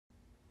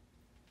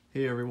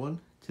Hey everyone,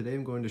 today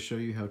I'm going to show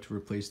you how to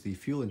replace the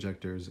fuel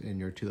injectors in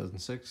your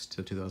 2006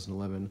 to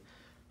 2011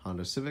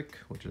 Honda Civic,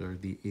 which are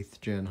the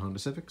 8th gen Honda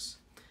Civics.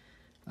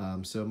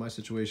 So my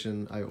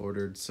situation, I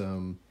ordered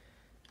some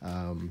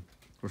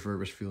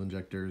refurbished fuel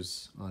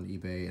injectors on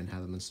eBay and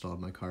have them installed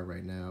in my car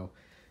right now.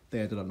 They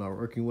ended up not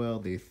working well.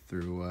 They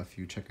threw a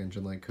few check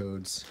engine light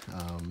codes.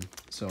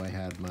 So I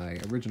had my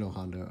original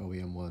Honda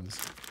OEM ones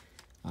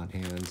on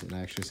hand, and I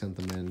actually sent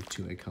them in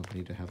to a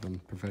company to have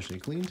them professionally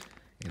cleaned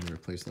and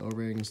replace the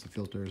O-rings, the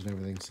filters, and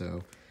everything.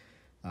 So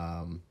what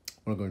I'm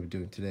going to be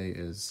doing today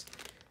is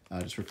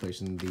just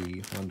replacing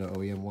the Honda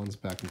OEM ones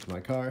back into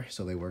my car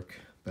so they work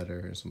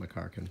better, so my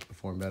car can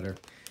perform better.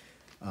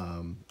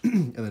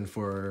 And then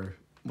for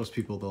most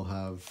people, they'll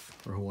have,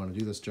 or who want to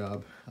do this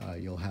job,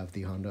 you'll have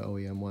the Honda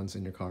OEM ones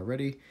in your car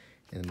ready,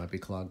 and it might be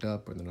clogged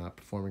up or they're not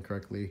performing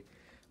correctly.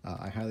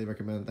 I highly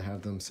recommend to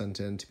have them sent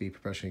in to be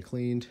professionally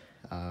cleaned.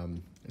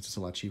 It's just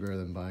a lot cheaper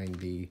than buying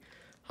the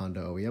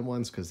Honda OEM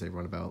ones because they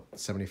run about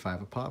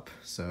 $75 a pop.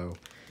 So,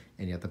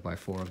 and you have to buy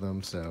 4 of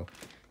them, so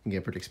it can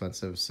get pretty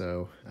expensive.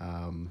 So,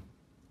 I mean,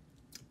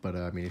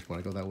 if you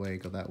want to go that way,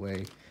 go that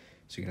way.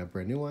 So you can have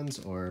brand new ones,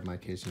 or in my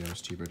case, you know,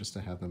 it's cheaper just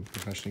to have them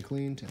professionally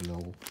cleaned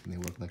and they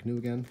work like new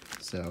again.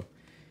 So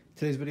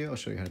today's video, I'll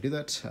show you how to do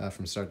that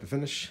from start to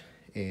finish.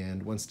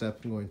 And one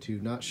step I'm going to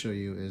not show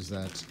you is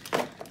that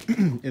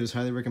it is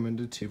highly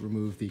recommended to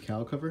remove the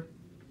cowl cover.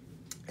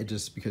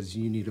 Just because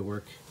you need to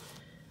work,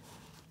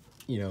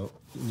 you know,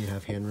 you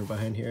have hand room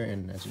behind here,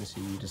 and as you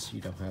can see,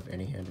 you don't have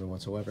any hand room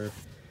whatsoever.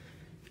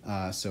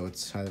 So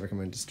it's highly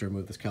recommended just to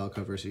remove this cowl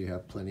cover so you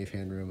have plenty of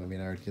hand room. I mean,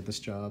 I already did this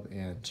job,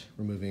 and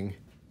removing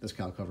this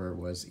cowl cover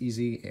was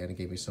easy, and it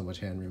gave me so much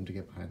hand room to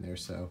get behind there.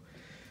 So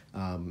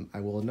I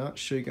will not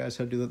show you guys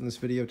how to do that in this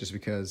video, just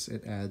because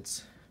it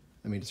adds,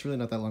 I mean, it's really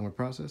not that long of a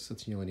process.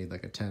 You only need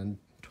like a 10,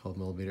 12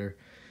 millimeter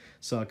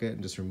socket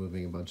and just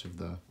removing a bunch of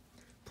the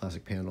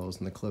plastic panels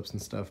and the clips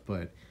and stuff,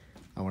 but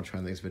I want to try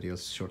and make this video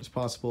as short as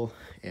possible,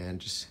 and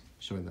just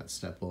showing that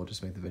step will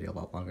just make the video a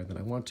lot longer than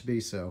I want it to be.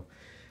 So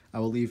I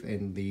will leave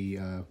in the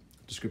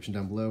description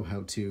down below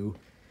how to,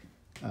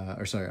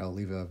 I'll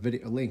leave a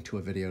link to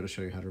a video to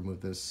show you how to remove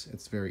this.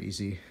 It's very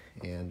easy,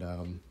 and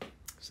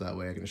so that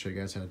way I can show you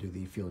guys how to do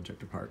the fuel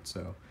injector part.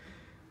 So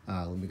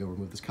let me go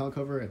remove this cowl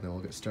cover, and then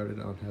we'll get started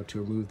on how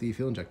to remove the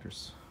fuel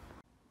injectors.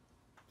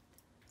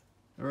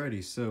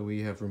 Alrighty, so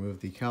we have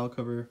removed the cowl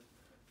cover,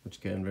 which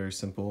again, very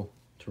simple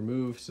to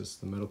remove. It's just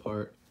the middle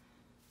part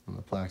on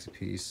the plastic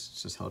piece.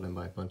 It's just held in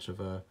by a bunch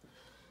of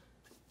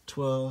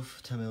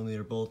 10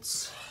 millimeter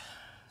bolts.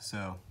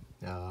 So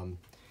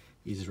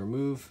easy to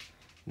remove.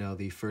 Now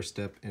the first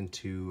step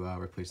into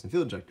replacing the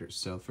fuel injectors.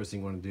 So the first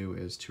thing you want to do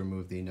is to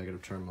remove the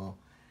negative terminal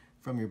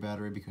from your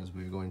battery, because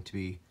we're going to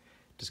be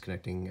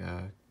disconnecting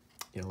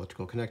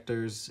electrical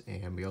connectors,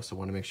 and we also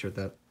want to make sure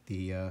that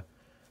the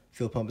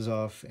fuel pump is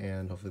off,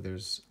 and hopefully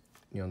there's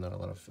not a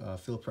lot of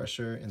fuel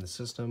pressure in the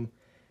system,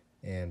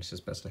 and it's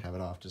just best to have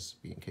it off just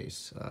in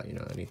case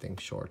anything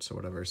shorts or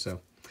whatever.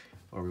 So,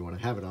 or we want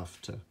to have it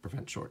off to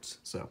prevent shorts.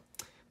 So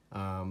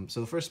so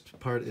the first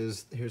part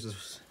is, here's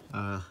this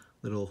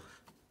little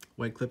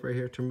white clip right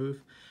here to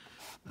remove,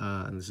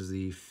 and this is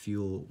the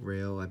fuel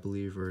rail, I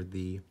believe, or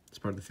it's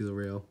part of the fuel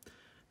rail.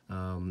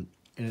 And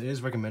it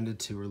is recommended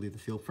to relieve the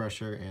fuel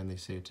pressure, and they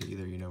say to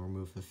either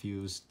remove the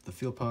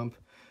fuel pump,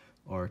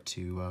 or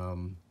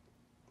to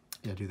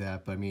do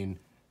that. But I mean,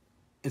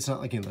 it's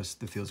not like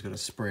the fuel's going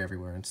to spray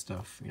everywhere and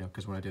stuff,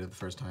 because when I did it the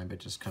first time, it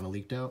just kind of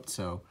leaked out.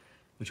 So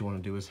what you want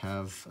to do is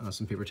have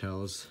some paper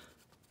towels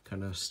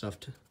kind of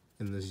stuffed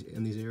in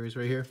these areas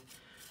right here.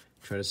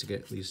 Try to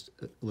get at least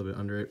a little bit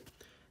under it,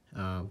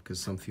 because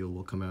some fuel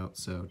will come out,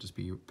 so just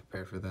be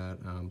prepared for that.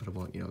 But it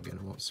won't, again,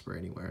 it won't spray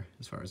anywhere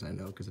as far as I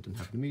know, because it didn't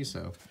happen to me.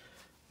 So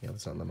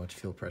there's not that much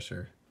fuel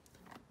pressure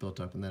built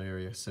up in that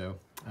area. So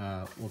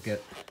we'll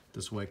get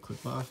this white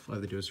clip off. All I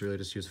have to do is really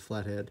just use a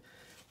flathead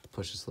to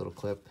push this little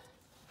clip,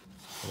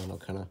 and then it'll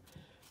kind of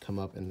come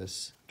up in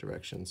this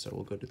direction. So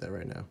we'll go do that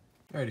right now.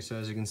 Alrighty, so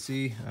as you can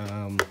see,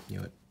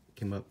 it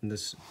came up in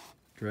this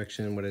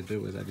direction. What I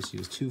did was I just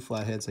used 2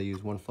 flatheads. I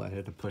used one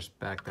flathead to push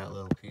back that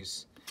little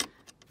piece.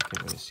 I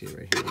can't really see it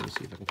right here. Let me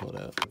see if I can pull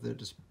it out.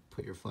 Just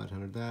put your flathead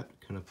under that,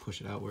 kind of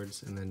push it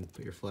outwards, and then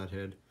put your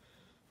flathead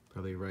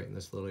probably right in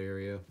this little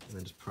area, and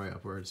then just pry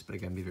upwards. But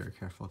again, be very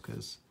careful,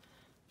 because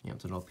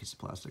it's an old piece of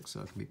plastic,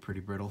 so it can be pretty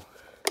brittle.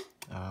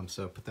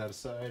 So put that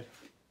aside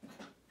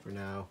for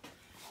now.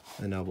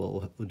 And now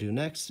what we'll do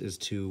next is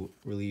to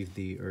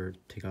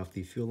take off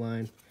the fuel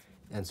line.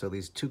 And so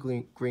these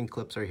 2 green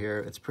clips are here.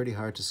 It's pretty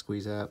hard to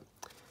squeeze out.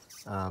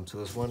 So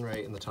there's one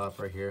right in the top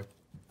right here,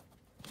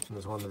 and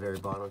there's one on the very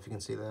bottom, if you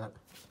can see that.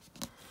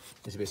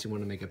 You basically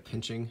want to make a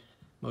pinching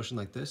motion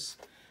like this.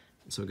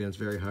 So again, it's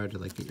very hard to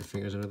get your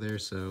fingers under there.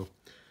 So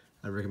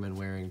I recommend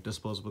wearing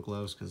disposable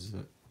gloves, because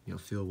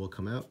fuel will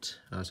come out.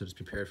 So just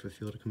prepare for the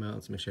fuel to come out.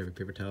 Let's make sure you have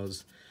your paper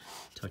towels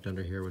tucked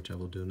under here, which I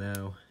will do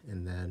now.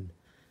 And then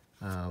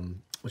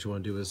what you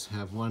want to do is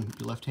have your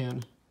left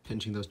hand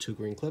pinching those 2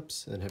 green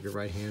clips, and then have your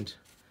right hand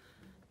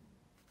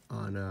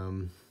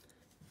on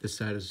this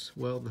side as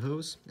well, the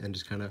hose, and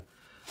just kind of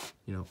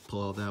you know,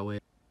 pull out that way.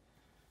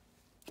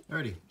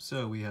 Alrighty,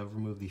 so we have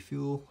removed the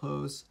fuel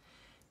hose,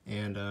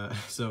 and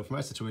so for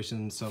my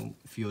situation, some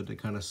fuel did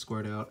kind of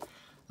squirt out.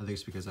 I think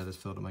it's because I just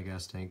filled up my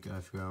gas tank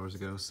a few hours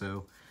ago,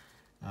 so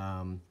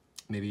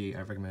maybe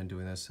I recommend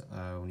doing this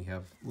when you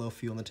have low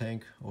fuel in the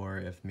tank, or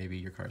if maybe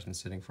your car's been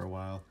sitting for a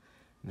while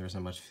and there's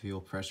not much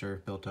fuel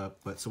pressure built up.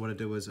 But so what I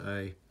did was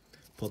I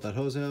pulled that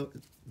hose out,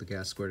 the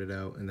gas squirted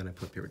out, and then I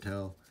put paper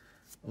towel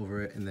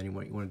over it. And then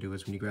what you want to do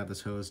is when you grab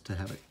this hose, to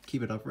have it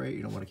keep it upright,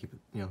 you don't want to keep it,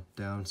 you know,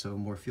 down so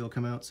more fuel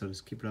come out. So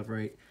just keep it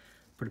upright,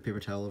 put a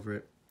paper towel over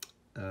it,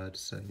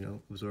 just you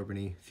know, absorb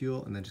any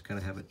fuel, and then just kind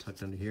of have it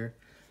tucked under here,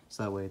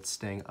 so that way it's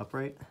staying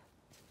upright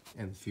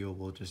and the fuel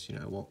will just, you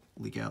know, it won't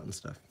leak out and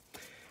stuff.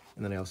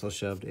 And then I also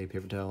shoved a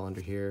paper towel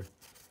under here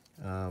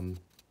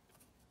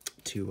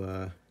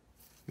to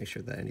make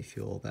sure that any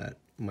fuel that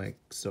might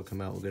still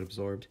come out will get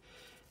absorbed.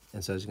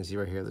 And so as you can see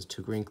right here, there's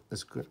green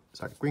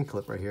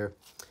clip right here.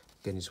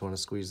 Again, you just want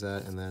to squeeze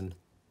that and then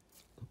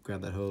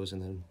grab that hose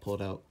and then pull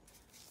it out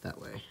that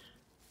way.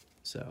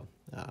 So,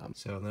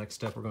 so the next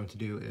step we're going to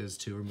do is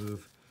to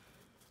remove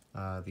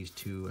these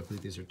two, I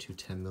believe these are two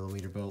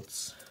 10mm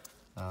bolts.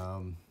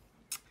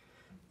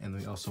 And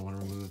we also want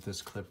to remove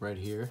this clip right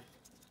here.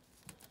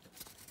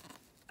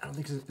 I don't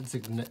think it's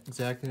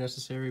exactly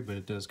necessary, but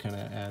it does kind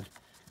of add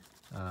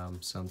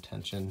some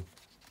tension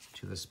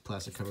to this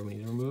plastic cover we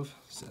need to remove.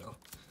 So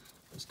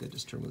it's good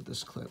just to remove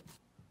this clip.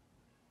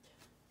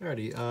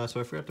 Alrighty, so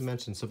I forgot to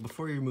mention, so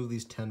before you remove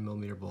these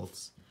 10mm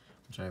bolts,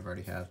 which I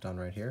already have done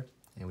right here,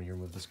 and when you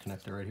remove this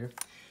connector right here,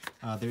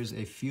 there's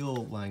a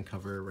fuel line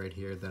cover right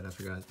here that I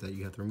forgot that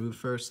you have to remove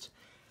first.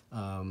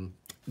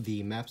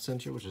 The map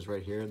sensor, which is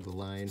right here, the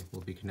line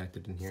will be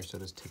connected in here, so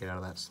just take it out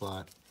of that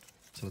slot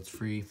so it's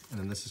free. And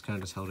then this is kind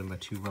of just held in by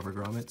two rubber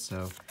grommets,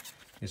 so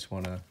you just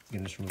want to, you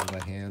can just remove it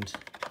by hand.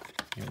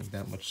 You don't need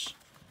that much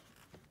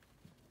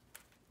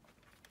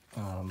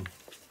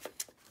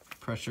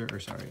pressure, or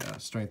sorry,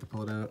 strength to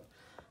pull it out.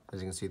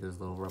 As you can see, there's a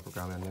little rubber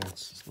grommet in there.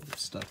 It's just a little bit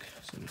stuck,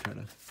 so you try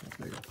to,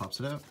 there you go, pops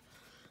it out.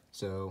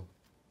 So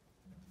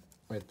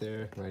right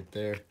there,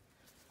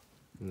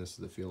 and this is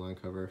the fuel line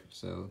cover.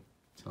 So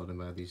it's held in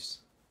by these,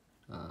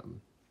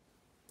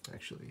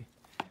 actually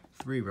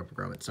 3 rubber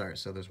grommets. Sorry,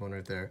 so there's one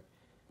right there,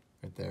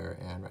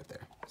 and right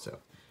there. So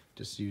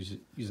just use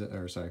it,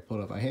 or sorry, pull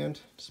it up by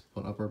hand. Just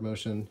pull an upward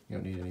motion. You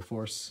don't need any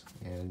force.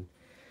 And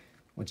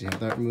once you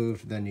have that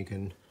removed, then you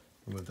can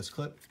remove this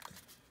clip,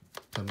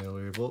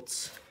 10mm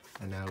bolts,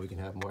 and now we can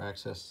have more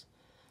access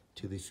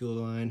to the fuel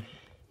line.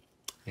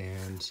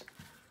 And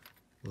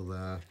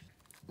we'll,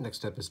 next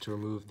step is to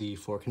remove the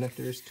 4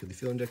 connectors to the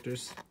fuel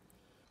injectors.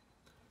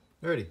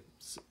 Alrighty,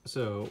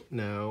 so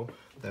now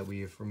that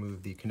we've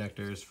removed the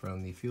connectors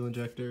from the fuel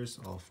injectors,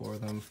 all 4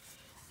 of them,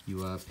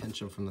 you pinch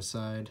them from the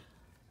side.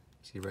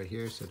 See right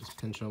here, so just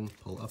pinch them,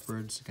 pull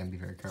upwards. Again, be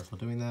very careful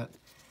doing that.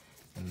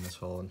 And this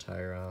whole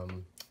entire,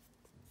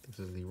 this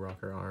is the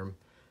rocker arm,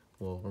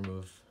 will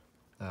remove,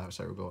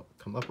 we'll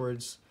come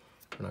upwards.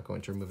 We're not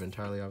going to remove it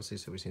entirely, obviously,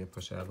 so we just need to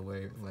push it out of the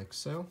way like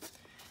so.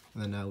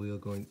 And then now we are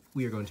going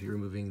to be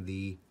removing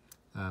the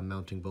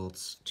mounting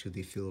bolts to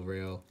the fuel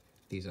rail.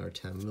 These are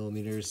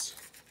 10mm,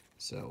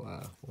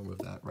 so we'll remove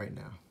that right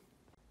now.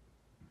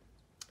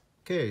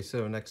 Okay,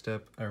 so next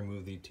up, I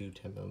remove the 2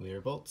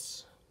 10mm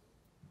bolts.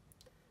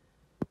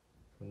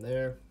 From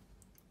there,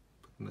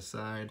 put them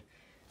aside,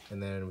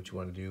 and then what you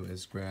want to do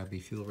is grab the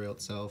fuel rail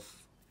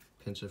itself,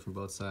 pinch it from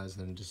both sides,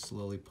 and then just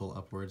slowly pull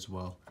upwards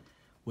while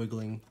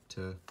wiggling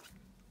to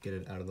get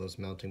it out of those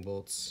mounting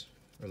bolts,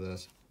 or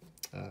those,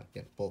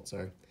 bolts,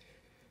 sorry.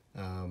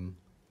 And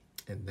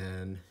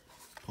then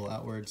pull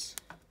outwards.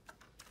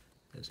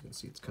 As you can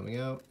see, it's coming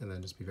out, and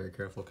then just be very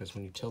careful, because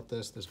when you tilt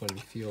this, there's going to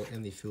be fuel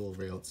in the fuel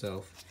rail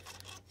itself.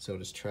 So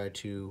just try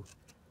to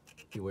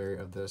be wary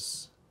of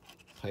this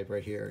pipe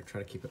right here.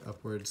 Try to keep it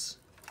upwards,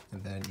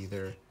 and then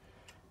either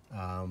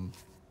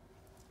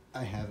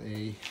I have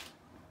a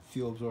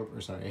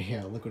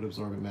a liquid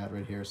absorbent mat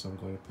right here, so I'm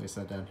going to place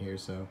that down here.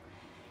 So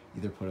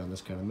either put it on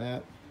this kind of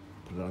mat,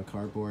 put it on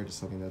cardboard, just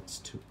something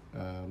that's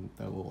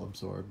that will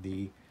absorb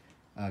the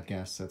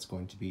gas that's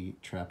going to be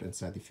trapped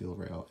inside the fuel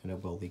rail, and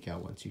it will leak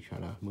out once you try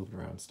to move it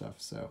around and stuff.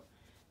 So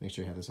make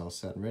sure you have this all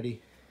set and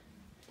ready.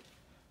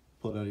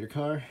 Pull it out of your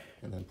car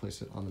and then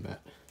place it on the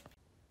mat.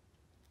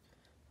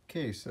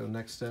 Okay, so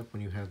next step,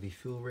 when you have the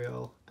fuel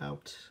rail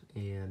out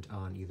and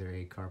on either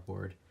a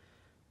cardboard,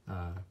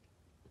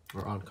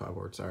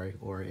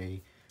 or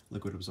a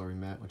liquid absorbing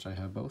mat, which I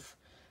have both.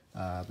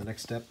 The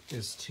next step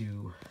is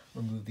to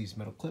remove these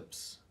metal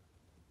clips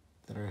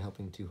that are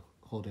helping to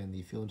hold in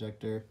the fuel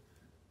injector.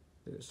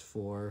 There's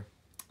 4,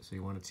 so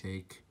you want to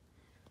take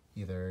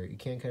either, you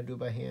can kind of do it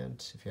by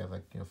hand if you have,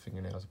 like, you know,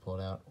 fingernails to pull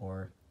it out,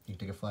 or you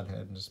can take a flathead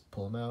and just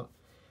pull them out.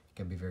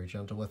 You can be very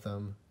gentle with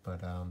them, but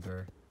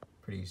they're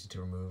pretty easy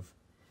to remove.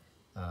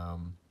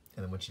 And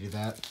then once you do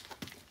that,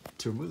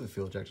 to remove the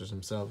fuel injectors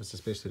themselves, it's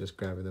just basically just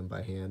grabbing them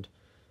by hand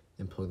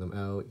and pulling them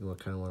out. You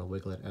kind of want to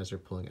wiggle it as you're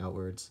pulling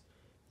outwards,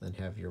 and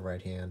then have your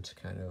right hand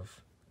kind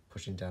of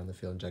pushing down the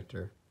fuel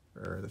injector,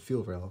 or the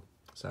fuel rail,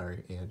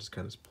 and just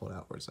kind of pull it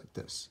outwards like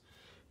this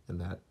in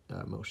that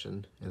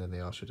motion, and then they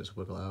all should just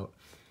wiggle out,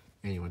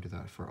 and you want to do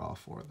that for all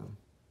 4 of them.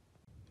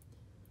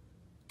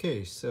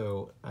 Okay,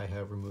 so I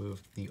have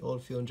removed the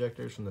old fuel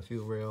injectors from the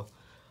fuel rail,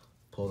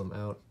 pull them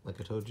out like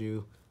I told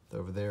you.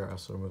 Over there, I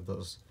also removed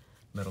those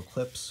metal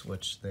clips,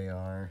 which they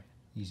are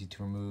easy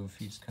to remove.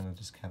 You just kind of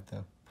have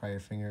to pry your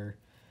finger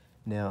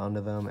nail onto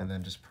them and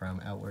then just pry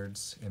them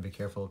outwards, and be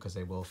careful because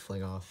they will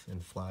fling off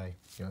and fly,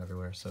 you know,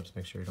 everywhere, so just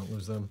make sure you don't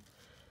lose them.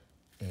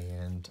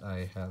 And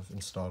I have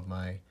installed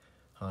my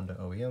Honda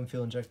OEM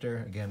fuel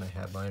injector. Again, I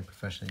had mine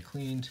professionally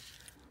cleaned,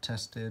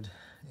 tested,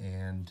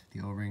 and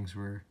the O-rings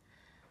were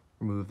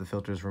removed, the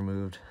filters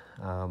removed,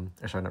 or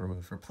sorry, not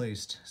removed,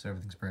 replaced, so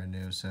everything's brand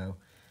new. So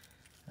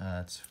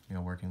it's, you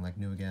know, working like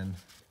new again.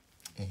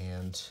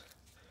 And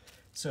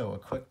so a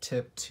quick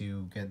tip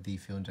to get the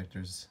fuel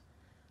injectors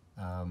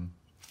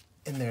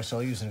in there. So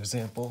I'll use an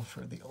example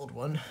for the old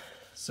one.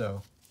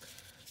 So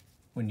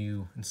when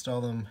you install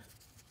them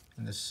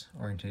in this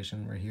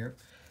orientation right here,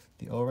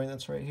 the O-ring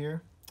that's right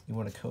here, you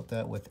want to coat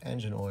that with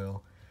engine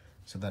oil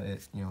so that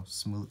it, you know,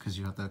 smooth, because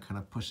you have to kind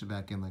of push it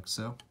back in like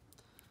so.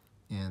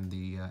 And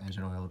the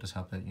engine oil will just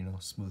help it, you know,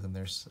 smooth in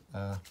there,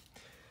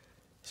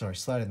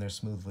 slide in there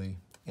smoothly.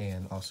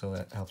 And also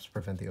it helps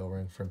prevent the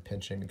O-ring from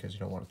pinching, because you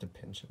don't want it to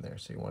pinch in there.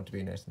 So you want it to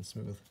be nice and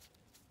smooth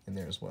in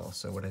there as well.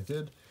 So what I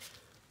did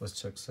was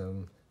took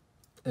some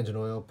engine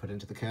oil, put it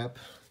into the cap,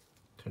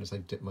 kind of just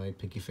like dip my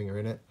pinky finger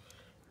in it.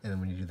 And then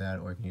when you do that,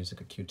 or you can use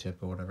like a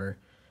Q-tip or whatever,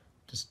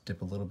 just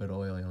dip a little bit of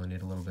oil. You only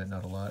need a little bit,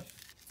 not a lot.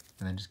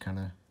 And then just kind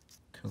of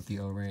coat the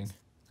O-ring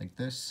like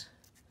this.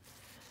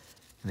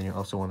 And then you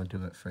also want to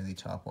do it for the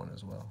top one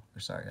as well. Or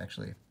sorry,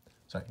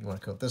 you want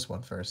to coat this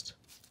one first,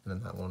 and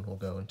then that one will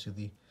go into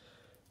the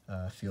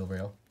fuel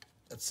rail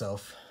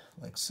itself,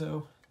 like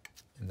so.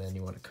 And then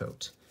you want to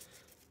coat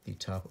the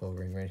top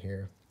O-ring right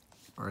here,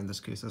 or in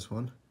this case this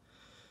one,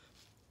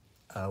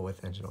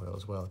 with engine oil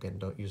as well. Again,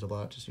 don't use a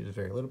lot, just use a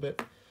very little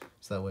bit,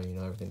 so that way, you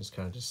know, everything just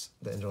kind of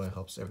the engine oil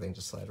helps everything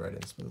just slide right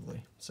in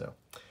smoothly. So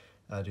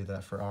do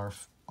that for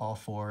all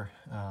 4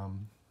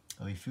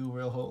 of the fuel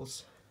rail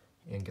holes,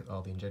 and get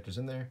all the injectors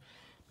in there.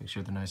 Make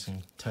sure they're nice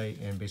and tight,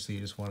 and basically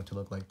you just want it to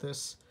look like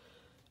this.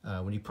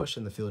 When you push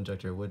in the fuel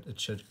injector, it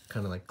should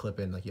kind of like clip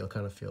in, like you'll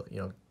kind of feel, you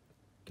know,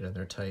 get in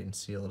there tight and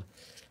sealed.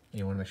 And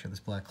you want to make sure this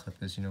black clip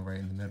is, you know, right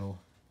in the middle,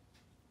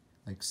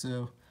 like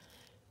so.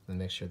 And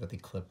make sure that the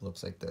clip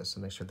looks like this.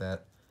 So make sure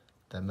that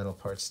that middle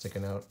part's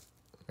sticking out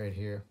right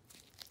here.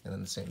 And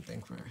then the same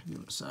thing for the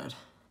other side.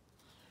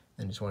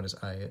 And just want to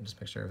just eye it and just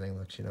make sure everything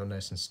looks, you know,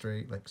 nice and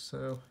straight, like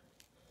so.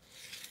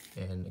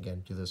 And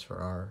again, do this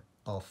for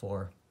all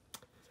 4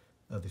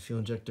 of the fuel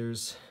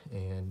injectors,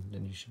 and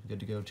then you should be good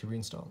to go to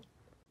reinstall.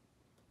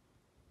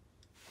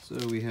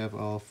 So we have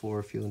all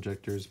 4 fuel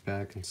injectors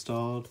back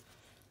installed,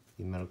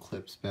 the metal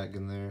clips back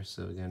in there.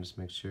 So again, just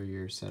make sure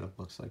your setup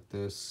looks like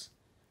this.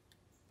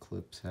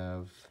 Clips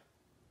look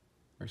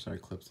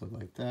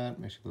like that.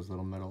 Make sure those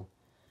little metal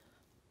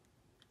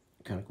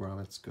kind of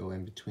grommets go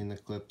in between the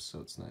clips, so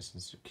it's nice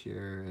and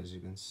secure, as you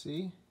can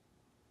see.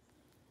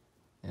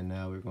 And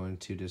now we're going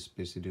to just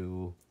basically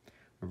do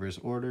reverse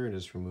order and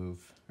just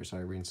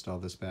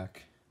reinstall this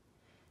back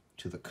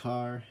to the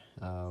car.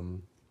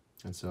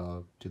 And so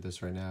I'll do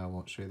this right now. I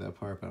won't show you that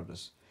part, but I'll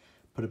just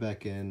put it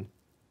back in,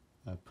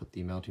 put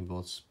the mounting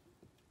bolts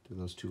through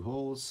those 2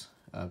 holes,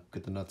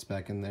 get the nuts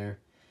back in there,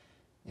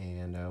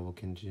 and we'll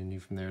continue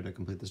from there to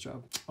complete this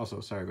job. Also,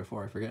 sorry,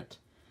 before I forget,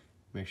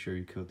 make sure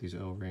you coat these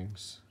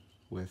O-rings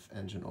with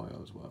engine oil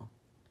as well.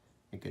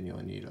 Again, you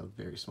only need a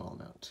very small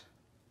amount.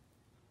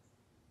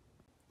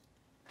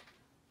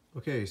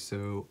 Okay,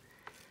 so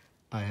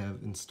I have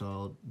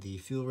installed the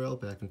fuel rail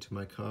back into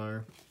my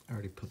car. I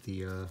already put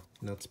the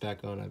nuts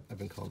back on. I've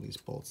been calling these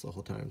bolts the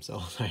whole time,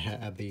 so I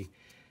had the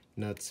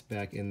nuts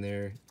back in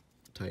there,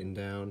 tightened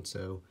down.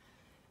 So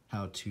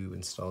how to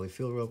install the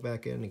fuel rail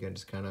back in, again,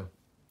 just kind of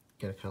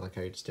like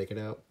how you just take it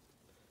out.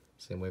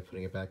 Same way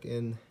putting it back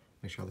in.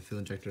 Make sure all the fuel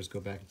injectors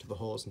go back into the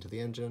holes into the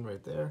engine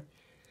right there.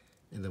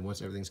 And then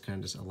once everything's kind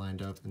of just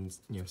aligned up and,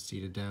 you know,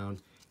 seated down,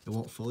 it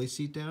won't fully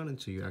seat down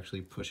until you actually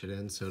push it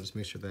in. So just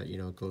make sure that, you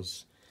know, it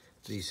goes,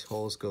 these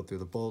holes go through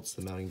the bolts,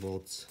 the mounting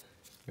bolts,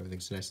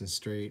 everything's nice and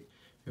straight,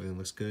 everything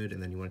looks good.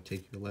 And then you want to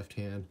take your left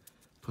hand,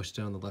 push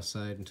down the left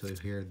side until you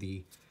hear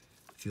the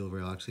fuel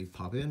rail actually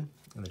pop in,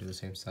 and then do the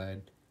same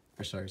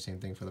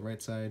thing for the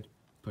right side.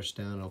 Push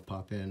down, it'll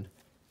pop in,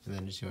 and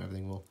then just, you know,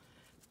 everything will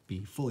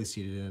be fully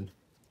seated in.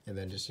 And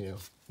then just, you know,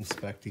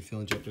 inspect the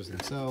fuel injectors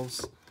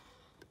themselves.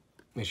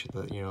 Make sure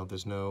that, you know,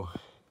 there's no,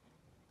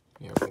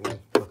 you know, everything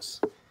looks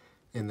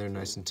in there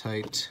nice and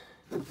tight.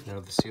 You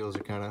know, the seals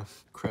are kind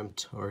of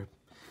crimped or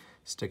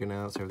sticking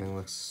out, so everything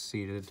looks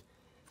seated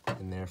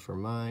in there for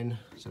mine.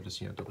 So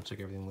just, you know, double check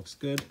everything looks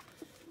good.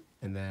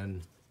 And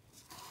then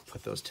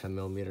put those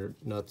 10mm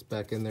nuts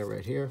back in there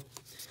right here.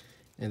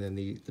 And then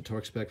the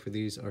torque spec for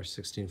these are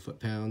 16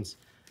 foot-pounds.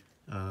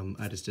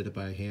 I just did it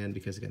by hand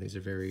because, again, these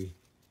are very,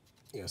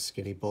 you know,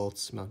 skinny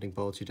bolts, mounting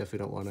bolts. You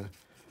definitely don't want to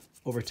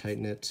over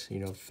tighten it, you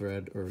know,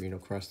 thread or, you know,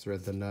 cross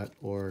thread the nut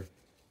or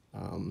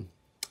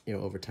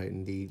over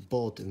tighten the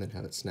bolt and then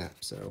have it snap.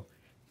 So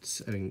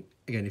I mean,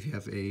 again, if you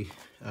have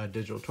a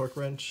digital torque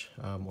wrench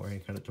or any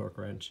kind of torque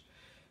wrench,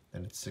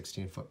 then it's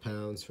 16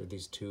 foot-pounds for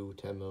these two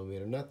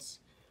 10mm nuts.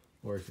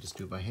 Or if you just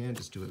do it by hand,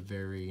 just do it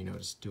very,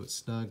 just do it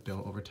snug.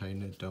 Don't over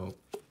tighten it. Don't,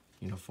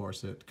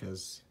 force it,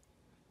 because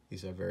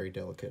these are very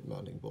delicate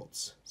mounting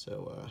bolts.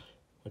 So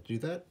what to do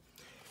that?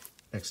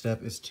 Next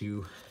step is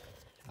to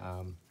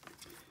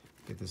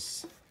get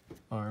this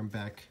arm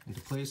back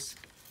into place.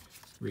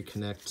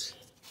 Reconnect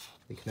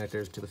the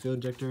connectors to the fuel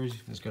injectors. You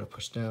just gotta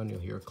push down, you'll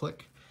hear a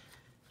click.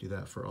 Do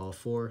that for all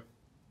four.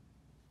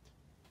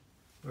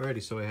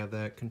 Alrighty, so I have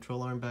that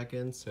control arm back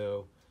in,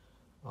 so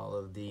all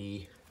of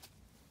the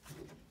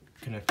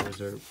connectors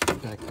are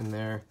back in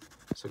there.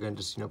 So again,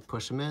 just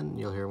push them in,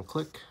 you'll hear them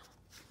click.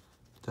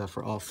 Do that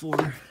for all four.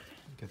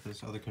 Get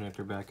this other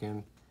connector back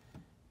in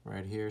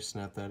right here,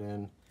 snap that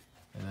in,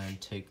 and then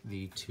take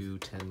the two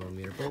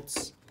 10mm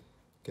bolts,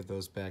 get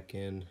those back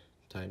in,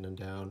 tighten them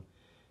down.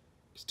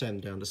 Just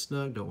tighten them down to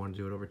snug, don't want to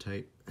do it over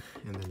tight.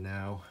 And then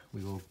now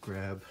we will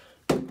grab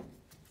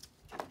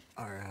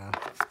our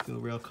fuel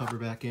rail cover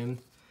back in,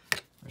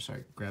 or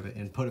sorry, grab it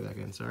and put it back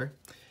in, sorry.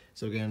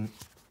 So again,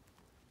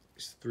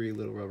 these three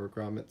little rubber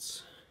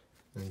grommets,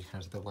 and you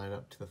kind of have to line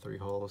up to the three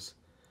holes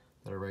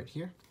that are right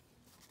here.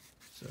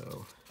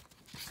 So,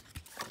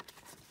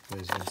 as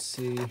you can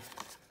see,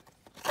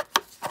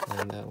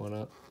 line that one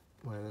up,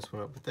 line this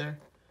one up right there,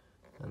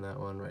 and that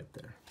one right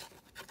there.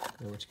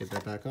 And once you get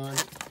that back on,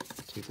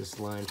 take this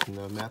line from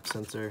the map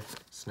sensor,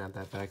 snap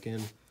that back in,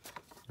 and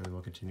then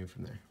we'll continue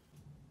from there.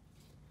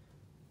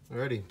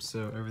 Alrighty,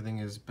 so everything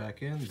is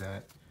back in,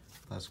 that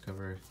plastic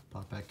cover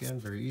pop back in,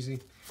 very easy.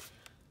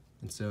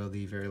 And so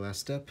the very last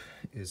step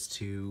is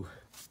to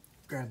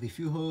grab the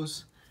fuel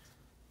hose,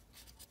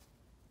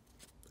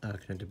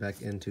 connect it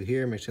back into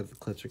here, make sure that the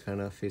clips are kind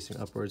of facing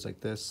upwards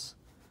like this.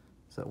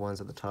 So that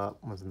one's at the top,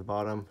 one's in the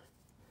bottom.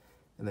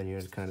 And then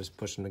you're kind of just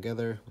push them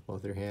together with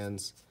both your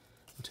hands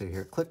until you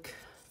hear it click.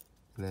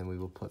 And then we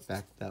will put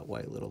back that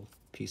white little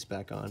piece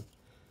back on,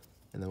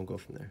 and then we'll go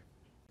from there.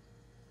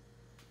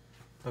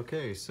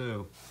 Okay,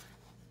 so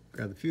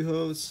grab the fuel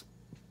hose,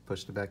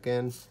 push it back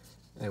in,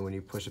 and when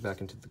you push it back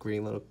into the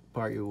green little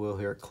part, you will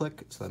hear it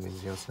click. So that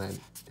means it's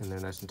in there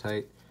nice and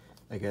tight.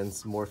 Again,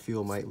 some more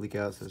fuel might leak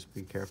out, so just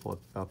be careful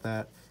about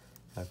that.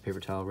 Have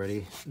paper towel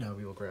ready. Now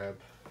we will grab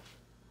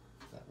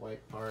that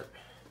white part,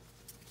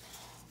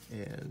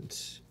 and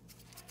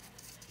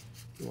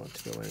you want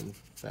to go in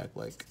back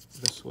like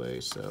this way.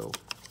 So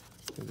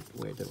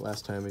the way I did it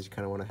last time is you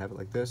kind of want to have it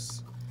like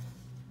this.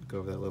 Go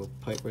over that little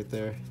pipe right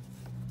there,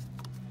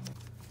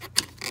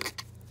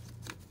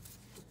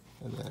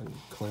 and then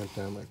clamp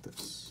down like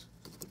this.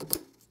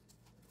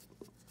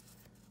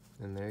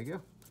 And there you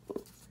go.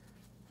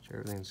 Sure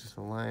everything's just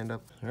lined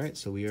up. All right,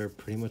 so we are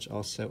pretty much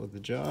all set with the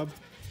job.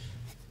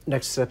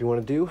 Next step you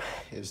want to do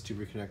is to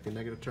reconnect the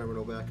negative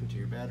terminal back into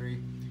your battery.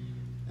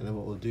 And then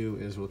what we'll do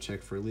is we'll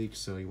check for leaks.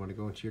 So you want to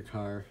go into your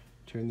car,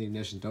 turn the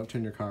ignition, don't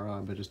turn your car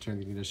on, but just turn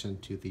the ignition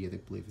to the, I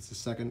believe it's the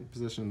second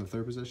position and the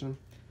third position.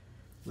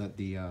 Let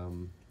the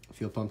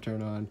fuel pump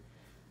turn on,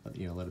 let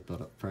it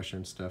build up pressure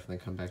and stuff, and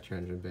then come back to your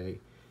engine bay,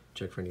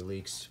 check for any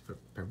leaks,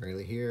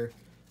 primarily here,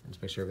 and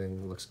just make sure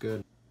everything looks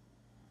good.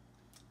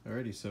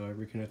 Alrighty, so I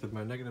reconnected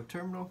my negative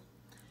terminal.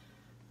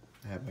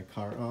 I have my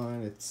car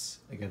on, it's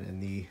again in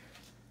the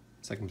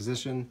second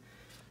position.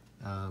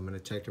 And I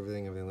checked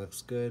everything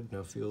looks good,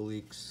 no fuel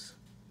leaks,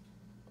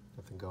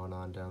 nothing going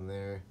on down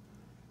there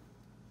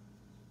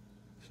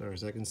as far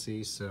as I can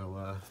see.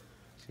 So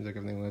seems like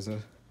everything was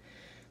a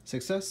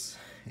success.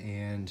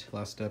 And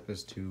last step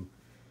is to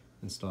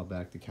install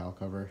back the cowl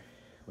cover,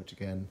 which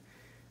again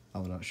I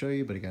will not show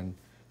you, but again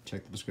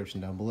check the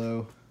description down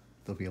below.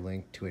 There'll be a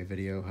link to a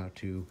video how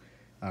to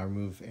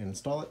remove and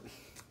install it,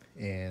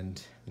 and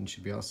then you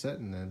should be all set.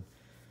 And then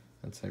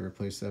that's how you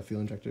replace fuel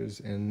injectors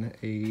in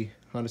a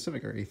Honda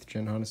Civic or 8th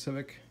gen Honda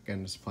Civic.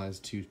 Again, this applies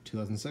to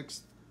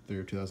 2006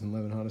 through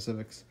 2011 Honda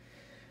Civics.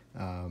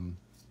 And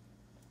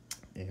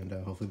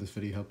hopefully this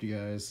video helped you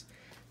guys.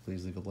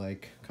 Please leave a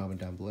like, comment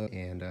down below,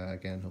 and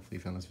again, hopefully you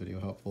found this video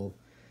helpful.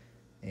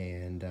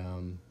 And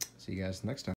see you guys next time.